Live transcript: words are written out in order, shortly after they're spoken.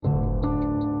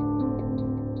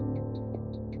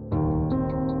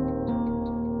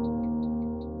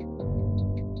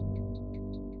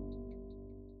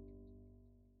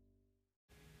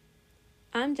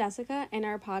I'm Jessica, and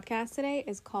our podcast today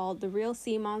is called The Real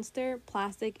Sea Monster,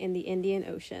 Plastic in the Indian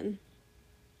Ocean.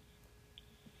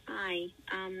 Hi,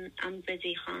 I'm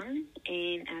Vizi Khan,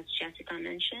 and as Jessica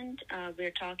mentioned,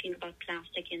 we're talking about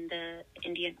plastic in the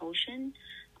Indian Ocean.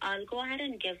 I'll go ahead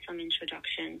and give some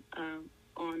introduction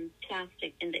on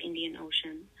plastic in the Indian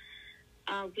Ocean.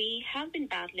 We have been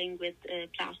battling with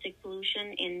plastic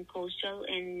pollution in coastal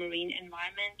and marine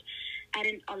environment at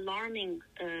an alarming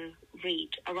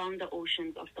rate around the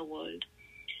oceans of the world.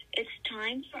 It's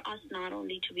time for us not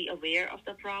only to be aware of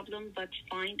the problem, but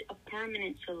find a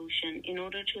permanent solution in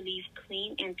order to leave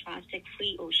clean and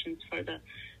plastic-free oceans for the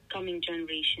coming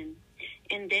generation.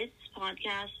 In this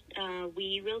podcast,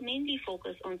 we will mainly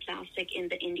focus on plastic in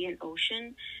the Indian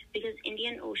Ocean because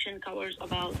Indian Ocean covers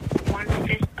about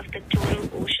 1/5 of the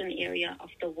total ocean area of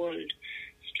the world,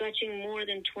 stretching more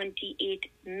than 28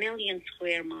 million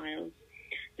square miles.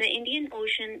 The Indian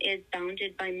Ocean is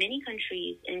bounded by many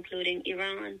countries, including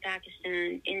Iran,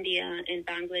 Pakistan, India, and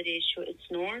Bangladesh to its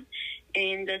north,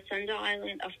 and the Sunda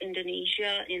Island of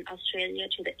Indonesia and Australia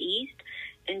to the east,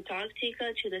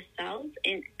 Antarctica to the south,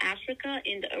 and Africa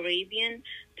and the Arabian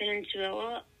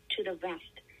Peninsula to the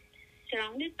west.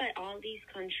 Surrounded by all these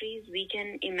countries, we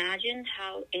can imagine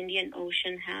how Indian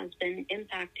Ocean has been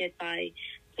impacted by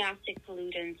plastic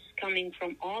pollutants coming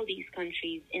from all these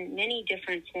countries in many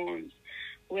different forms,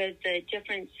 with the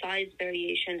different size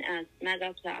variation as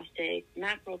megaplastic,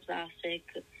 macroplastic,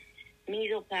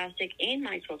 mesoplastic, and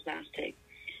microplastic.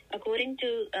 According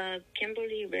to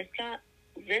Kimberly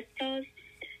Viscas,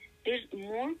 there's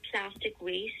more plastic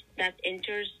waste that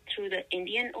enters through the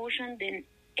Indian Ocean than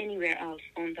anywhere else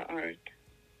on the earth.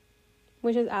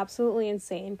 Which is absolutely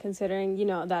insane considering,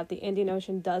 that the Indian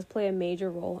Ocean does play a major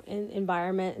role in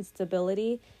environment and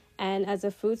stability and as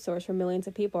a food source for millions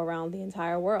of people around the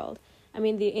entire world.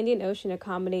 The Indian Ocean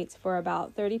accommodates for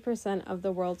about 30% of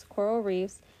the world's coral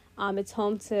reefs. It's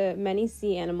home to many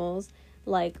sea animals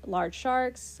like large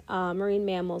sharks, marine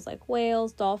mammals like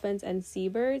whales, dolphins, and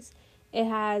seabirds. It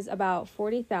has about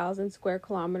 40,000 square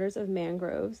kilometers of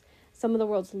mangroves, some of the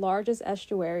world's largest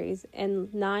estuaries,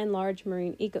 and 9 large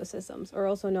marine ecosystems, or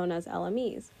also known as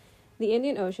LMEs. The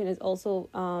Indian Ocean is also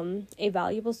a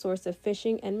valuable source of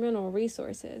fishing and mineral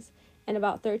resources, and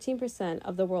about 13%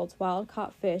 of the world's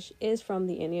wild-caught fish is from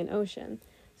the Indian Ocean.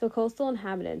 So coastal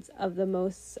inhabitants of the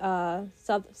most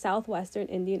southwestern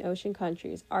Indian Ocean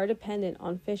countries are dependent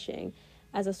on fishing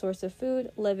as a source of food,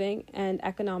 living, and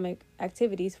economic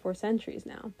activities for centuries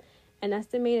now. An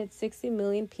estimated 60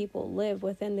 million people live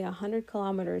within the 100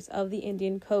 kilometers of the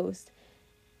Indian coast,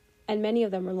 and many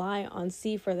of them rely on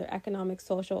sea for their economic,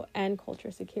 social, and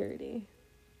cultural security.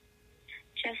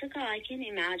 Jessica, I can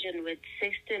imagine with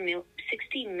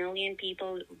 60 million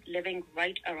people living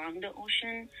right around the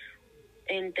ocean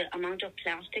and the amount of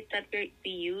plastic that we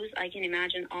use, I can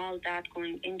imagine all that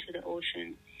going into the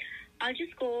ocean. I'll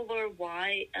just go over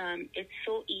why it's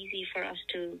so easy for us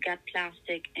to get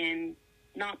plastic and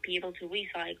not be able to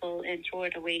recycle and throw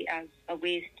it away as a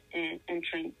waste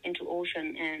entering into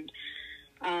ocean and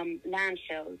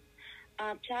landfills.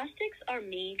 Plastics are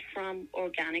made from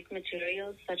organic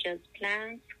materials such as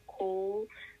plants, coal,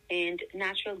 and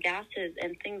natural gases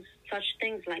and such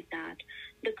things like that.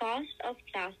 The cost of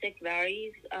plastic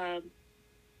varies.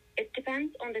 It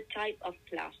depends on the type of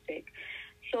plastic.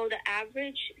 So the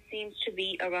average seems to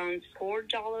be around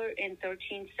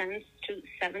 $4.13 to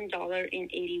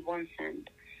 $7.81.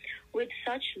 With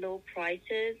such low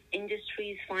prices,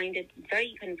 industries find it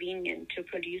very convenient to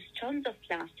produce tons of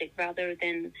plastic rather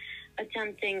than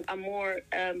attempting a more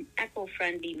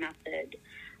eco-friendly method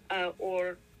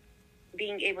or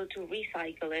being able to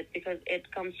recycle it because it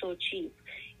comes so cheap.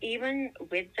 Even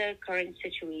with the current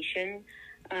situation,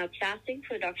 plastic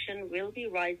production will be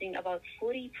rising about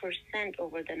 40%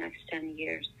 over the next 10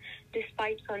 years,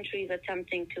 despite countries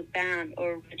attempting to ban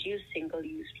or reduce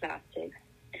single-use plastics.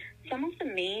 Some of the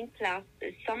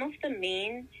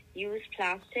main used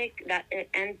plastic that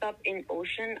ends up in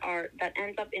ocean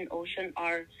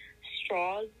are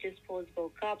straws,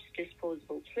 disposable cups,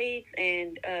 disposable plates,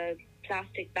 and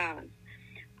plastic bags.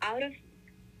 Out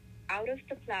of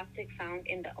the plastic found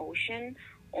in the ocean,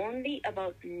 only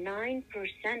about 9%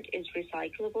 is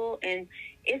recyclable and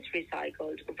is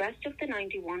recycled. The rest of the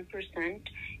 91%,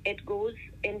 it goes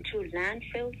into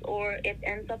landfills or it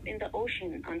ends up in the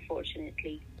ocean,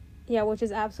 unfortunately. Yeah, which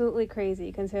is absolutely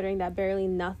crazy considering that barely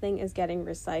nothing is getting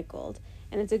recycled.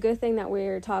 And it's a good thing that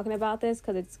we're talking about this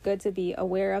because it's good to be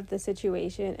aware of the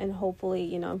situation and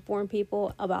hopefully, inform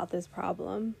people about this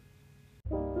problem.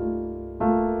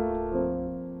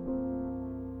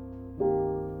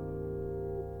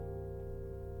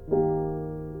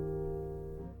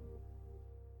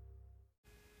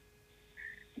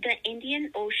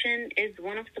 Indian Ocean is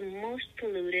one of the most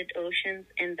polluted oceans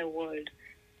in the world.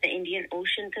 The Indian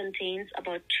Ocean contains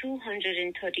about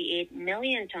 238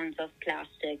 million tons of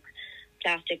plastic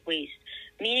waste,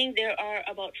 meaning there are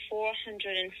about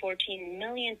 414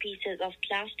 million pieces of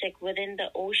plastic within the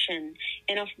ocean.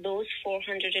 And of those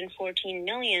 414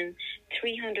 million,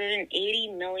 380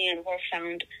 million were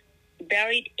found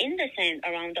buried in the sand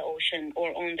around the ocean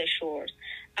or on the shores.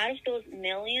 Out of those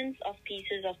millions of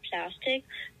pieces of plastic,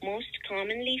 most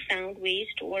commonly found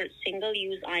waste were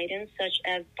single-use items such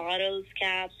as bottles,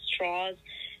 caps, straws,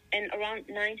 and around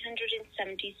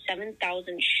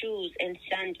 977,000 shoes and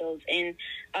sandals, and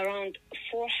around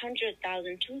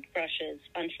 400,000 toothbrushes,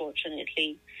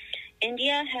 unfortunately.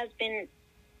 India has been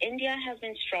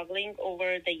struggling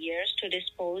over the years to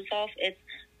dispose of its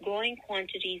growing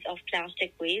quantities of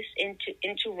plastic waste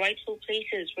into rightful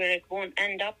places where it won't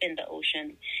end up in the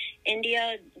ocean.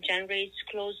 India generates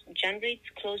close to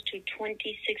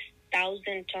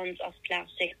 26,000 tons of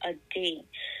plastic a day,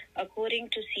 according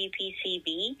to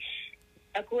CPCB.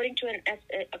 According to an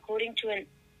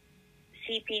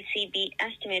CPCB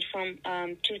estimate from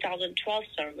 2012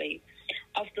 survey,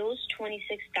 of those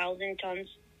 26,000 tons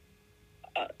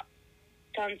of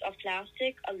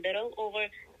plastic, a little over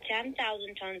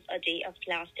 10,000 tons a day of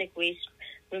plastic waste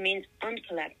remains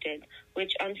uncollected,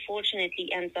 which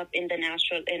unfortunately ends up in the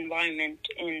natural environment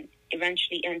and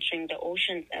eventually entering the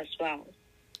oceans as well.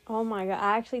 Oh my God,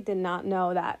 I actually did not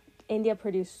know that India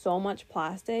produced so much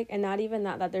plastic, and not even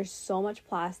that there's so much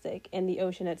plastic in the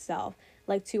ocean itself,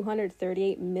 like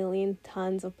 238 million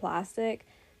tons of plastic.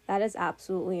 That is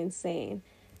absolutely insane.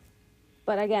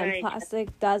 But again, Right.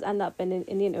 plastic does end up in the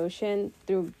Indian Ocean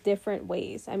through different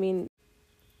ways. I mean,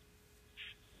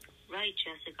 Right,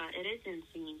 Jessica, it is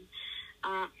insane.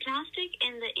 Plastic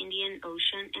in the Indian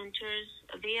Ocean enters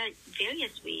via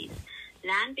various ways.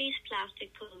 Land-based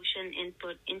plastic pollution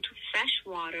input into fresh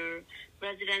water,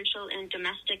 residential and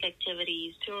domestic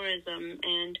activities, tourism,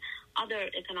 and other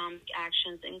economic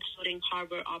actions, including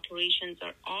harbor operations,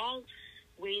 are all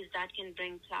ways that can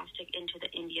bring plastic into the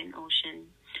Indian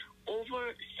Ocean.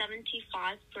 Over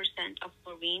 75% of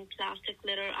marine plastic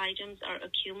litter items are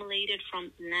accumulated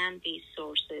from land-based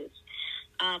sources.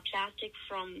 Plastic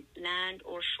from land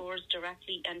or shores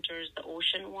directly enters the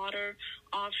ocean water.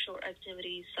 Offshore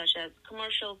activities such as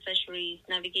commercial fisheries,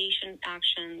 navigation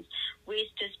actions,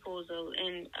 waste disposal,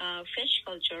 and fish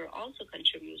culture also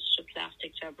contributes to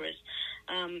plastic debris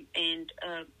and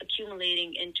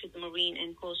accumulating into the marine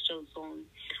and coastal zone.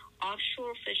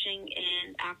 Offshore fishing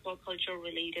and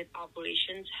aquaculture-related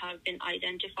operations have been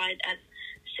identified as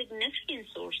significant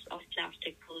source of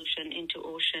plastic pollution into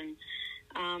ocean.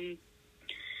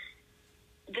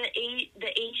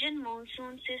 The Asian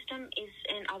monsoon system is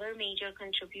another major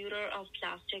contributor of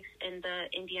plastics in the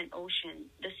Indian Ocean.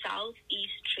 The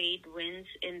southeast trade winds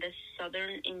in the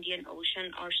southern Indian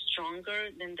Ocean are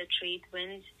stronger than the trade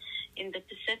winds in the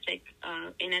Pacific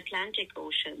and Atlantic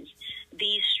Oceans.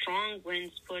 These strong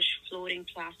winds push floating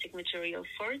plastic material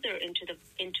further into the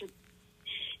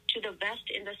west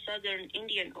in the southern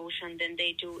Indian Ocean than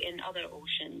they do in other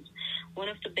oceans. One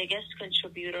of the biggest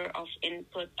contributor of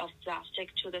input of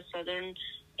plastic to the southern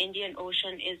Indian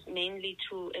Ocean is mainly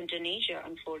through Indonesia,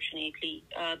 unfortunately.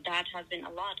 That has been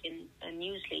a lot in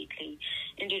news lately.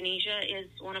 Indonesia is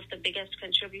one of the biggest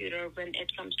contributor when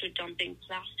it comes to dumping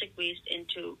plastic waste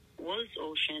into world's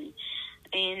ocean.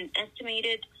 An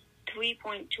estimated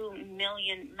 3.2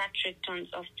 million metric tons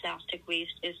of plastic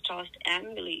waste is tossed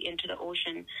annually into the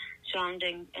ocean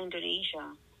surrounding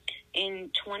Indonesia.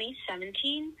 In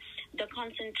 2017, the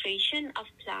concentration of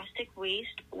plastic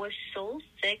waste was so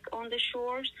thick on the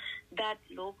shores that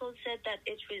locals said that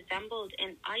it resembled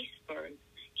an iceberg.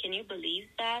 Can you believe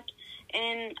that?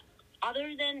 And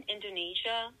other than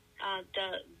Indonesia,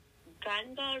 the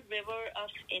Ganga River of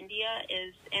India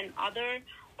is another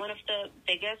one of the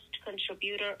biggest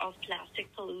contributor of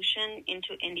plastic pollution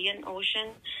into Indian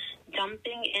Ocean,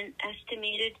 dumping an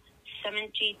estimated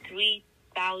 73,000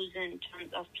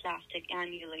 tons of plastic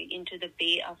annually into the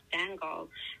Bay of Bengal,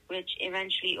 which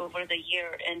eventually over the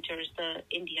year enters the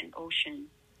Indian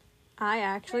Ocean. I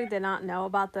actually did not know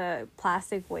about the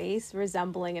plastic waste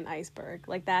resembling an iceberg.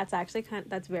 Like, that's actually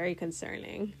that's very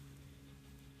concerning.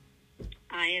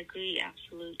 I agree,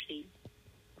 absolutely.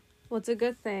 Well, it's a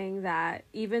good thing that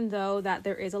even though that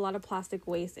there is a lot of plastic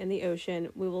waste in the ocean,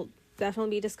 we will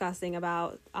definitely be discussing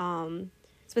about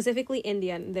specifically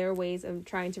India and their ways of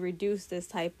trying to reduce this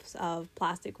types of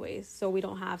plastic waste, so we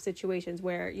don't have situations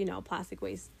where, you know, plastic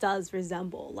waste does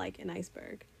resemble like an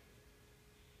iceberg.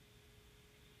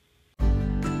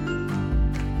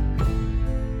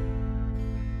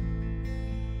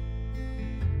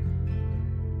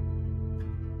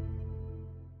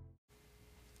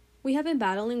 We have been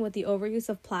battling with the overuse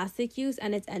of plastic use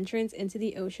and its entrance into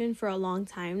the ocean for a long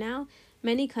time now.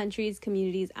 Many countries,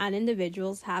 communities, and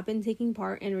individuals have been taking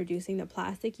part in reducing the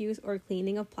plastic use or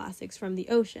cleaning of plastics from the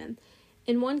ocean.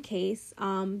 In one case,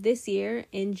 this year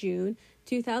in June,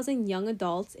 2,000 young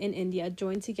adults in India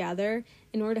joined together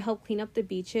in order to help clean up the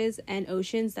beaches and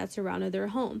oceans that surrounded their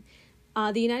home.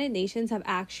 The United Nations have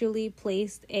actually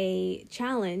placed a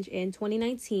challenge in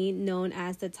 2019 known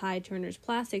as the Tide Turners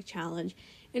Plastic Challenge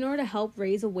in order to help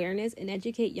raise awareness and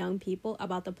educate young people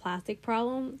about the plastic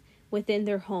problem within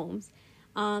their homes.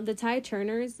 The Tide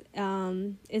Turners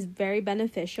is very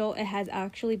beneficial. It has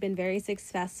actually been very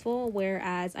successful,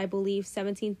 whereas I believe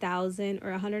 17,000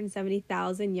 or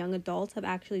 170,000 young adults have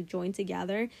actually joined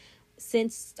together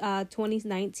since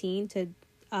 2019 to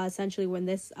essentially when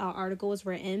this article was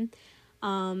written,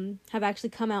 have actually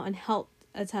come out and helped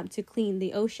attempt to clean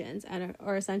the oceans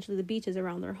or essentially the beaches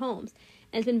around their homes.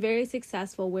 And it's been very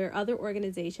successful where other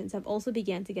organizations have also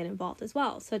began to get involved as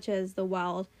well, such as the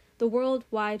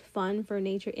Worldwide Fund for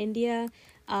Nature India,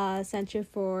 Center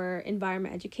for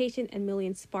Environment Education, and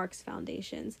Million Sparks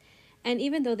Foundations. And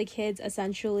even though the kids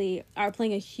essentially are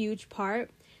playing a huge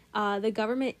part, the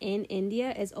government in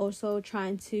India is also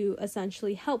trying to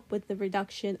essentially help with the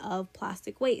reduction of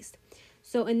plastic waste.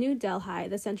 So in New Delhi,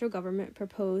 the central government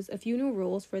proposed a few new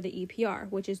rules for the EPR,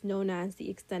 which is known as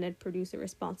the Extended Producer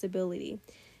Responsibility.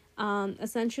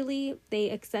 Essentially,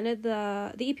 they extended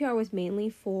the EPR was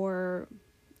mainly for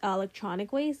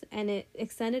electronic waste, and it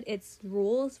extended its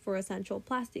rules for essential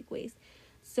plastic waste.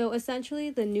 So essentially,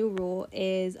 the new rule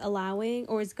is allowing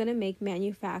or is going to make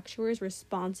manufacturers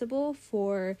responsible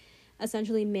for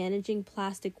essentially managing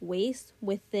plastic waste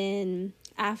within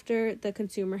after the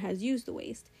consumer has used the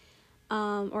waste.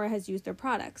 Or has used their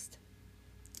products.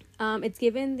 It's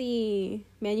given the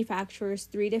manufacturers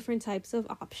 3 different types of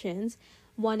options.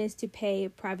 One is to pay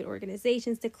private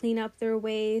organizations to clean up their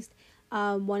waste.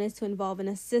 One is to involve in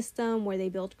a system where they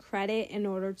build credit in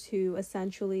order to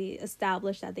essentially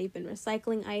establish that they've been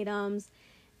recycling items.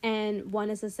 And one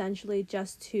is essentially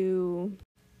just to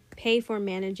pay for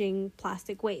managing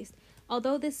plastic waste.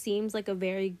 Although this seems like a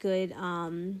very good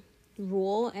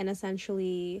rule and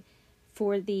essentially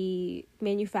for the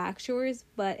manufacturers,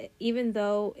 but even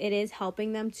though it is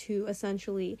helping them to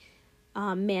essentially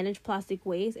manage plastic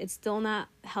waste, it's still not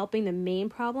helping the main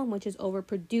problem, which is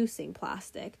overproducing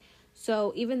plastic.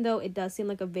 So even though it does seem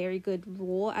like a very good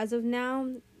rule as of now,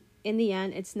 in the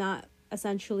end, it's not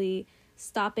essentially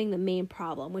stopping the main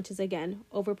problem, which is, again,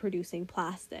 overproducing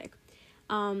plastic.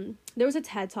 There was a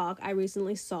TED Talk I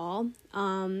recently saw.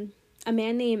 A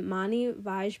man named Mani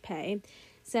Vajpayee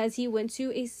says he went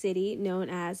to a city known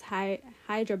as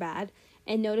Hyderabad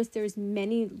and noticed there's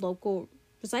many local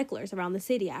recyclers around the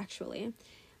city, actually.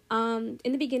 In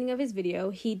the beginning of his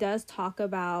video, he does talk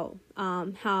about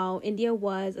how India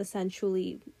was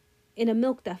essentially in a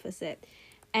milk deficit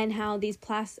and how these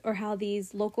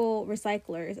local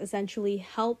recyclers essentially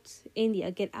helped India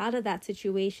get out of that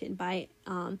situation by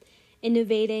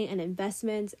innovating and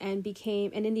investments, and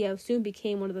India soon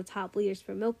became one of the top leaders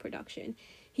for milk production.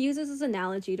 He uses this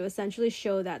analogy to essentially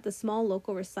show that the small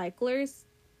local recyclers,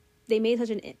 they made such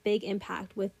a big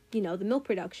impact with, the milk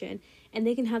production, and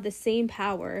they can have the same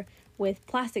power with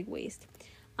plastic waste.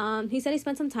 He said he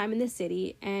spent some time in the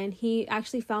city, and he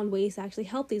actually found ways to actually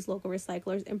help these local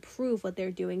recyclers improve what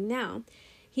they're doing now.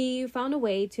 He found a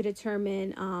way to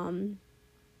determine,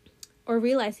 or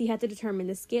realized he had to determine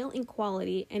the scale and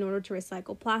quality in order to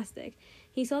recycle plastic.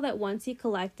 He saw that once he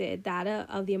collected data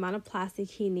of the amount of plastic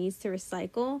he needs to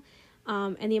recycle,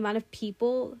 and the amount of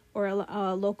people or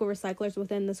local recyclers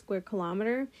within the square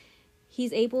kilometer,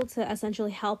 he's able to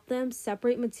essentially help them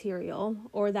separate material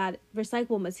or that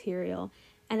recyclable material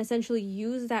and essentially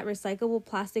use that recyclable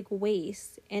plastic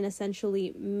waste in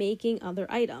essentially making other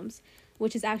items,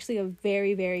 which is actually a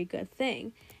very, very good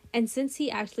thing. And since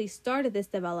he actually started this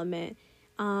development,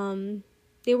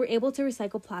 they were able to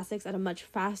recycle plastics at a much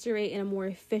faster rate and a more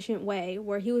efficient way,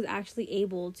 where he was actually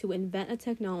able to invent a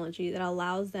technology that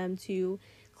allows them to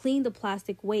clean the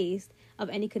plastic waste of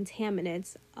any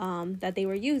contaminants that they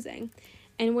were using.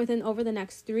 And over the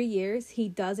next 3 years, he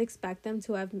does expect him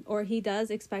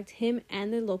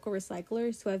and the local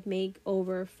recyclers to have made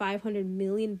over 500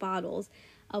 million bottles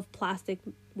of plastic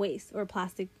waste or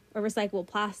recyclable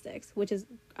plastics, which is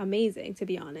amazing, to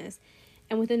be honest.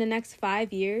 And within the next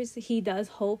 5 years, he does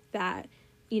hope that,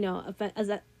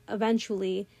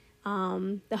 eventually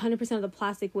the 100% of the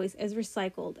plastic waste is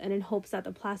recycled, and in hopes that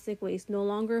the plastic waste no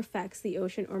longer affects the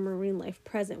ocean or marine life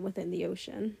present within the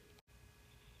ocean.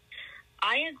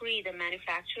 I agree. The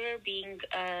manufacturer being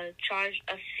charged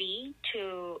a fee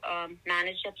to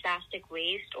manage the plastic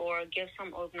waste or give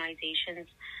some organizations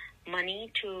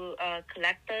money to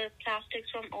collect the plastics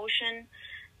from ocean.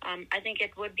 I think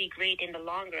it would be great in the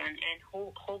long run, and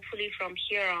hopefully from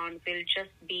here on, we'll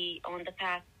just be on the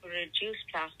path to reduce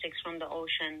plastics from the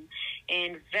ocean,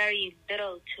 and very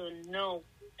little to no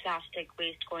plastic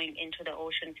waste going into the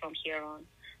ocean from here on.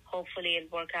 Hopefully,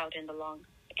 it'll work out in the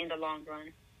long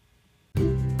run.